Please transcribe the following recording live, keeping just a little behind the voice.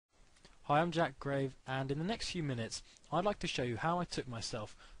Hi, I'm Jack Grave, and in the next few minutes I'd like to show you how I took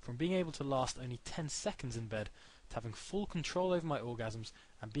myself from being able to last only 10 seconds in bed to having full control over my orgasms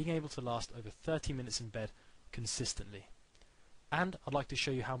and being able to last over 30 minutes in bed consistently. And I'd like to show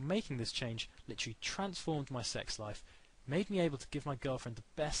you how making this change literally transformed my sex life, made me able to give my girlfriend the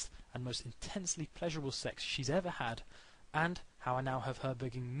best and most intensely pleasurable sex she's ever had, and how I now have her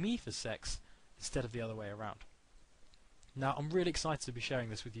begging me for sex instead of the other way around. Now, I'm really excited to be sharing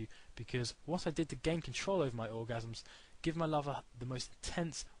this with you because what I did to gain control over my orgasms, give my lover the most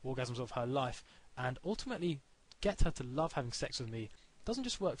intense orgasms of her life, and ultimately get her to love having sex with me doesn't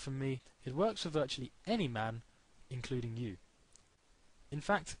just work for me, it works for virtually any man, including you. In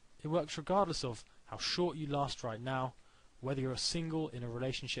fact, it works regardless of how short you last right now, whether you're single, in a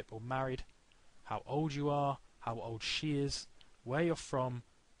relationship or married, how old you are, how old she is, where you're from,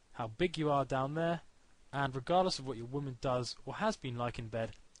 how big you are down there, and regardless of what your woman does or has been like in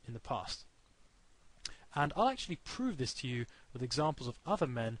bed in the past. And I'll actually prove this to you with examples of other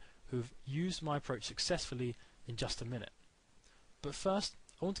men who've used my approach successfully in just a minute. But first,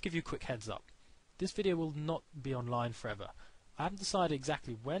 I want to give you a quick heads up. This video will not be online forever. I haven't decided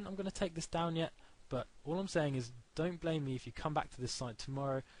exactly when I'm going to take this down yet, but all I'm saying is don't blame me if you come back to this site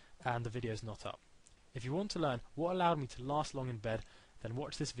tomorrow and the video's not up. If you want to learn what allowed me to last long in bed, then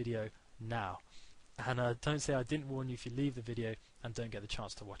watch this video now. And don't say I didn't warn you if you leave the video and don't get the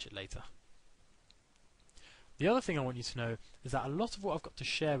chance to watch it later. The other thing I want you to know is that a lot of what I've got to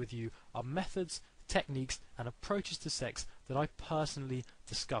share with you are methods, techniques and approaches to sex that I personally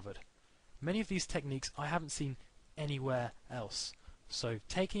discovered. Many of these techniques I haven't seen anywhere else. So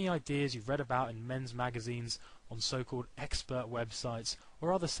take any ideas you've read about in men's magazines, on so-called expert websites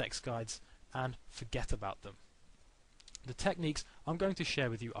or other sex guides and forget about them. The techniques I'm going to share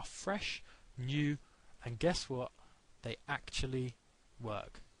with you are fresh, new, and guess what? They actually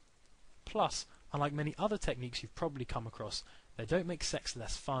work. Plus, unlike many other techniques you've probably come across, they don't make sex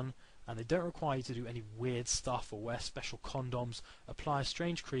less fun, and they don't require you to do any weird stuff or wear special condoms, apply a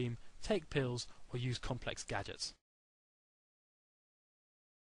strange cream, take pills, or use complex gadgets.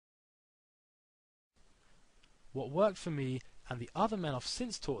 What worked for me, and the other men I've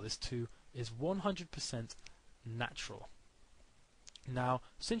since taught this to, is 100% natural. Now,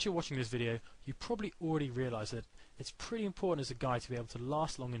 since you're watching this video, you probably already realise that it's pretty important as a guy to be able to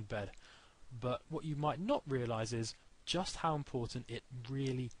last long in bed, but what you might not realise is just how important it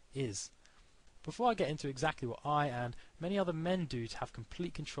really is. Before I get into exactly what I and many other men do to have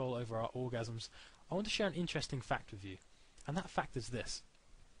complete control over our orgasms, I want to share an interesting fact with you, and that fact is this.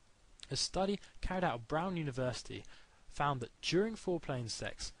 A study carried out at Brown University found that during foreplay and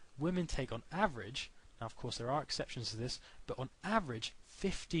sex, women take on average, now of course there are exceptions to this, but on average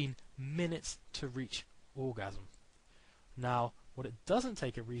 15 minutes to reach orgasm. Now, what it doesn't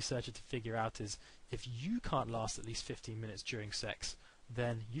take a researcher to figure out is if you can't last at least 15 minutes during sex,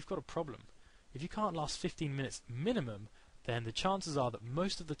 then you've got a problem. If you can't last 15 minutes minimum, then the chances are that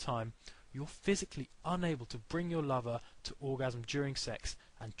most of the time you're physically unable to bring your lover to orgasm during sex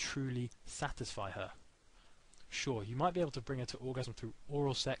and truly satisfy her. Sure, you might be able to bring her to orgasm through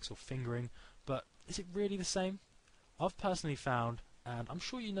oral sex or fingering, but is it really the same? I've personally found, and I'm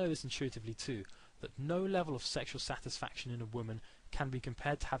sure you know this intuitively too, that no level of sexual satisfaction in a woman can be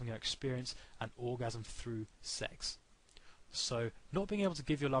compared to having her experience an orgasm through sex. So, not being able to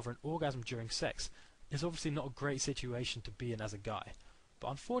give your lover an orgasm during sex is obviously not a great situation to be in as a guy, but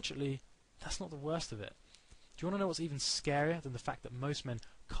unfortunately, that's not the worst of it. Do you want to know what's even scarier than the fact that most men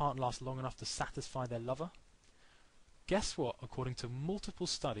can't last long enough to satisfy their lover? Guess what, according to multiple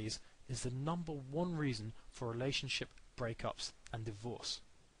studies, is the #1 reason for relationship breakups and divorce?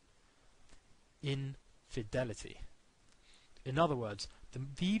 Infidelity. In other words,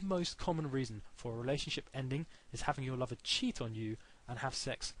 the most common reason for a relationship ending is having your lover cheat on you and have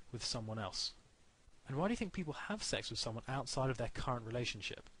sex with someone else. And why do you think people have sex with someone outside of their current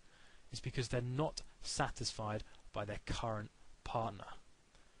relationship? It's because they're not satisfied by their current partner.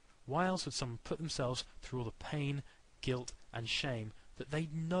 Why else would someone put themselves through all the pain, guilt and shame that they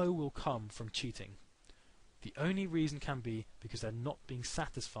know will come from cheating? The only reason can be because they're not being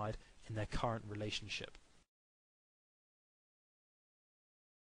satisfied in their current relationship.